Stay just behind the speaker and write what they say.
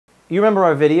You remember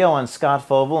our video on Scott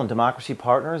Fovel and Democracy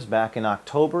Partners back in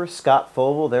October. Scott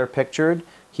Fovel, there pictured,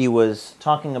 he was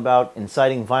talking about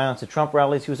inciting violence at Trump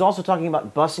rallies. He was also talking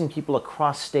about busing people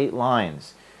across state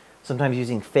lines, sometimes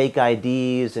using fake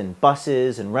IDs and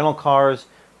buses and rental cars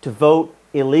to vote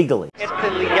illegally. It's the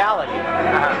legality.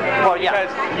 Well, yeah.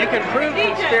 Because you can prove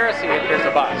conspiracy if there's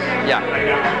a bus. Yeah.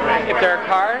 If there are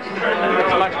cars,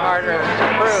 it's much harder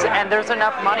to prove. And there's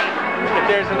enough money. If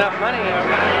there's enough money,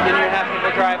 then you have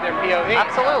people drive their POV.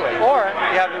 Absolutely. Or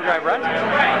you have them drive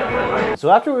rentals. So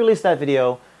after we released that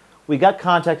video, we got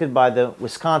contacted by the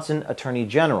Wisconsin Attorney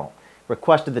General,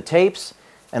 requested the tapes,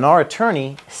 and our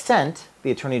attorney sent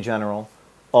the Attorney General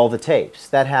all the tapes.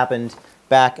 That happened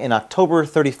back in October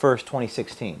 31st,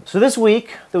 2016. So this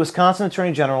week, the Wisconsin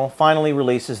Attorney General finally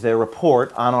releases their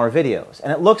report on our videos.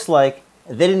 And it looks like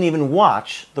they didn't even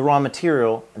watch the raw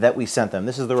material that we sent them.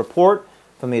 This is the report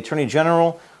from the Attorney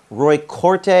General. Roy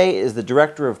Corte is the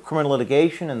Director of Criminal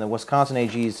Litigation in the Wisconsin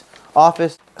AG's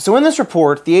office. So in this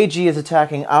report, the AG is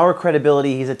attacking our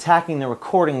credibility. He's attacking the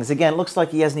recordings. Again, it looks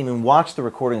like he hasn't even watched the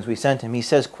recordings we sent him. He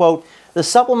says, quote, "The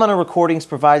supplemental recordings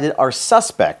provided are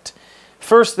suspect.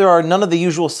 First, there are none of the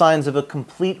usual signs of a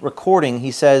complete recording."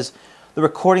 He says, "The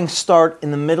recordings start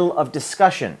in the middle of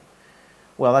discussion."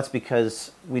 Well, that's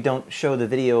because we don't show the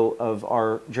video of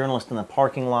our journalist in the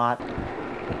parking lot.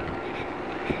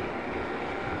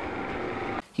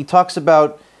 He talks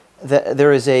about that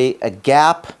there is a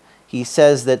gap. He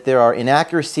says that there are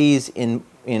inaccuracies in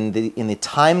the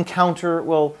time counter.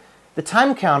 Well, the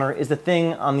time counter is the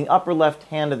thing on the upper left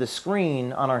hand of the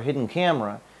screen on our hidden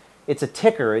camera. It's a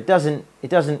ticker. It doesn't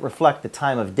reflect the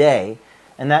time of day,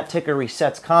 and that ticker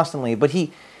resets constantly. But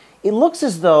it looks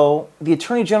as though the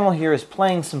Attorney General here is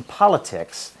playing some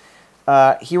politics.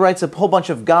 He writes a whole bunch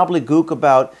of gobbledygook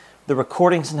about the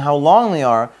recordings and how long they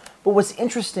are. But what's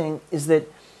interesting is that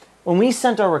when we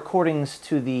sent our recordings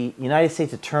to the United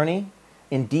States Attorney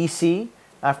in D.C.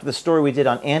 after the story we did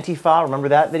on Antifa, remember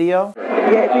that video?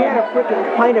 Yeah, if you had a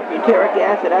freaking pint of butyric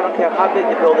acid, I don't care how big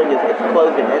the building is, it's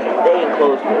closing. It's staying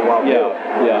closed for a while.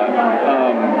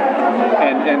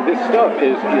 And this stuff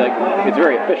is like, it's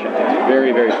very efficient. It's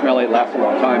very, very smelly. It lasts a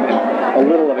long time, and a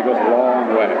little of it goes a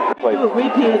long way. You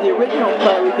repeated the original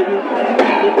play. We could use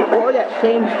all that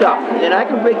same stuff, and then I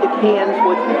can break the cans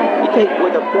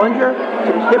with a plunger,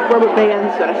 some stiff rubber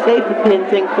bands, and a safety pin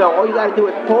thing. So all you got to do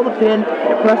is pull the pin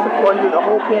and press the plunger, the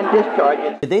whole can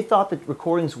discharges. They thought that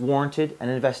recordings warranted an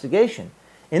investigation.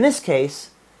 In this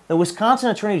case, the Wisconsin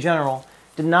Attorney General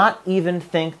did not even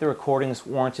think the recordings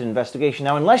warranted an investigation.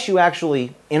 Now, unless you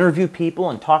actually interview people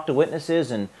and talk to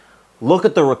witnesses and look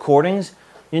at the recordings,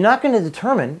 you're not going to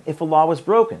determine if a law was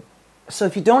broken. So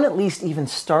if you don't at least even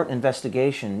start an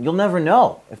investigation, you'll never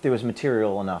know if there was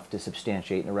material enough to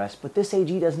substantiate an arrest. But this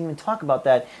AG doesn't even talk about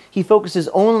that. He focuses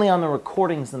only on the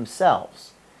recordings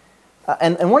themselves.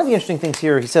 And one of the interesting things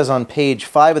here, he says on page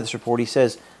 5 of this report, he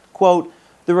says, quote,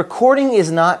 "The recording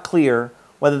is not clear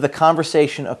whether the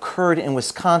conversation occurred in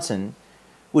Wisconsin,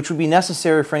 which would be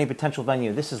necessary for any potential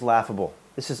venue." This is laughable.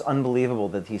 This is unbelievable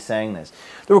that he's saying this.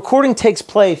 The recording takes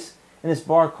place in this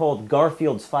bar called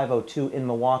Garfield's 502 in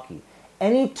Milwaukee.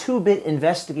 Any two-bit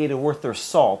investigator worth their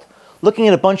salt, looking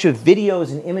at a bunch of videos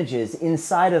and images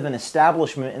inside of an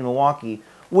establishment in Milwaukee,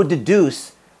 would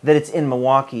deduce that it's in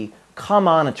Milwaukee. Come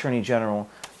on, Attorney General.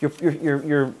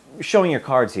 You're showing your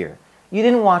cards here. You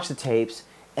didn't watch the tapes,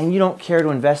 and you don't care to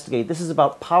investigate. This is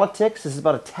about politics. This is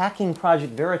about attacking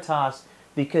Project Veritas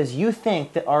because you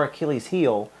think that our Achilles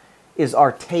heel is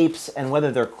our tapes and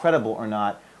whether they're credible or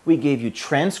not. We gave you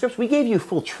transcripts. We gave you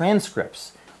full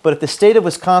transcripts. But if the state of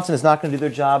Wisconsin is not going to do their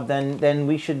job, then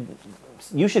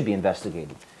you should be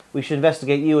investigated. We should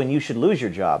investigate you, and you should lose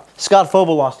your job. Scott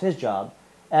Fovel lost his job,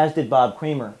 as did Bob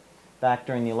Creamer back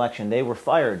during the election. They were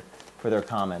fired for their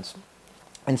comments.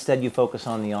 Instead, you focus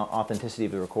on the authenticity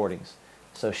of the recordings.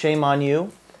 So shame on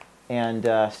you, and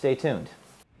stay tuned.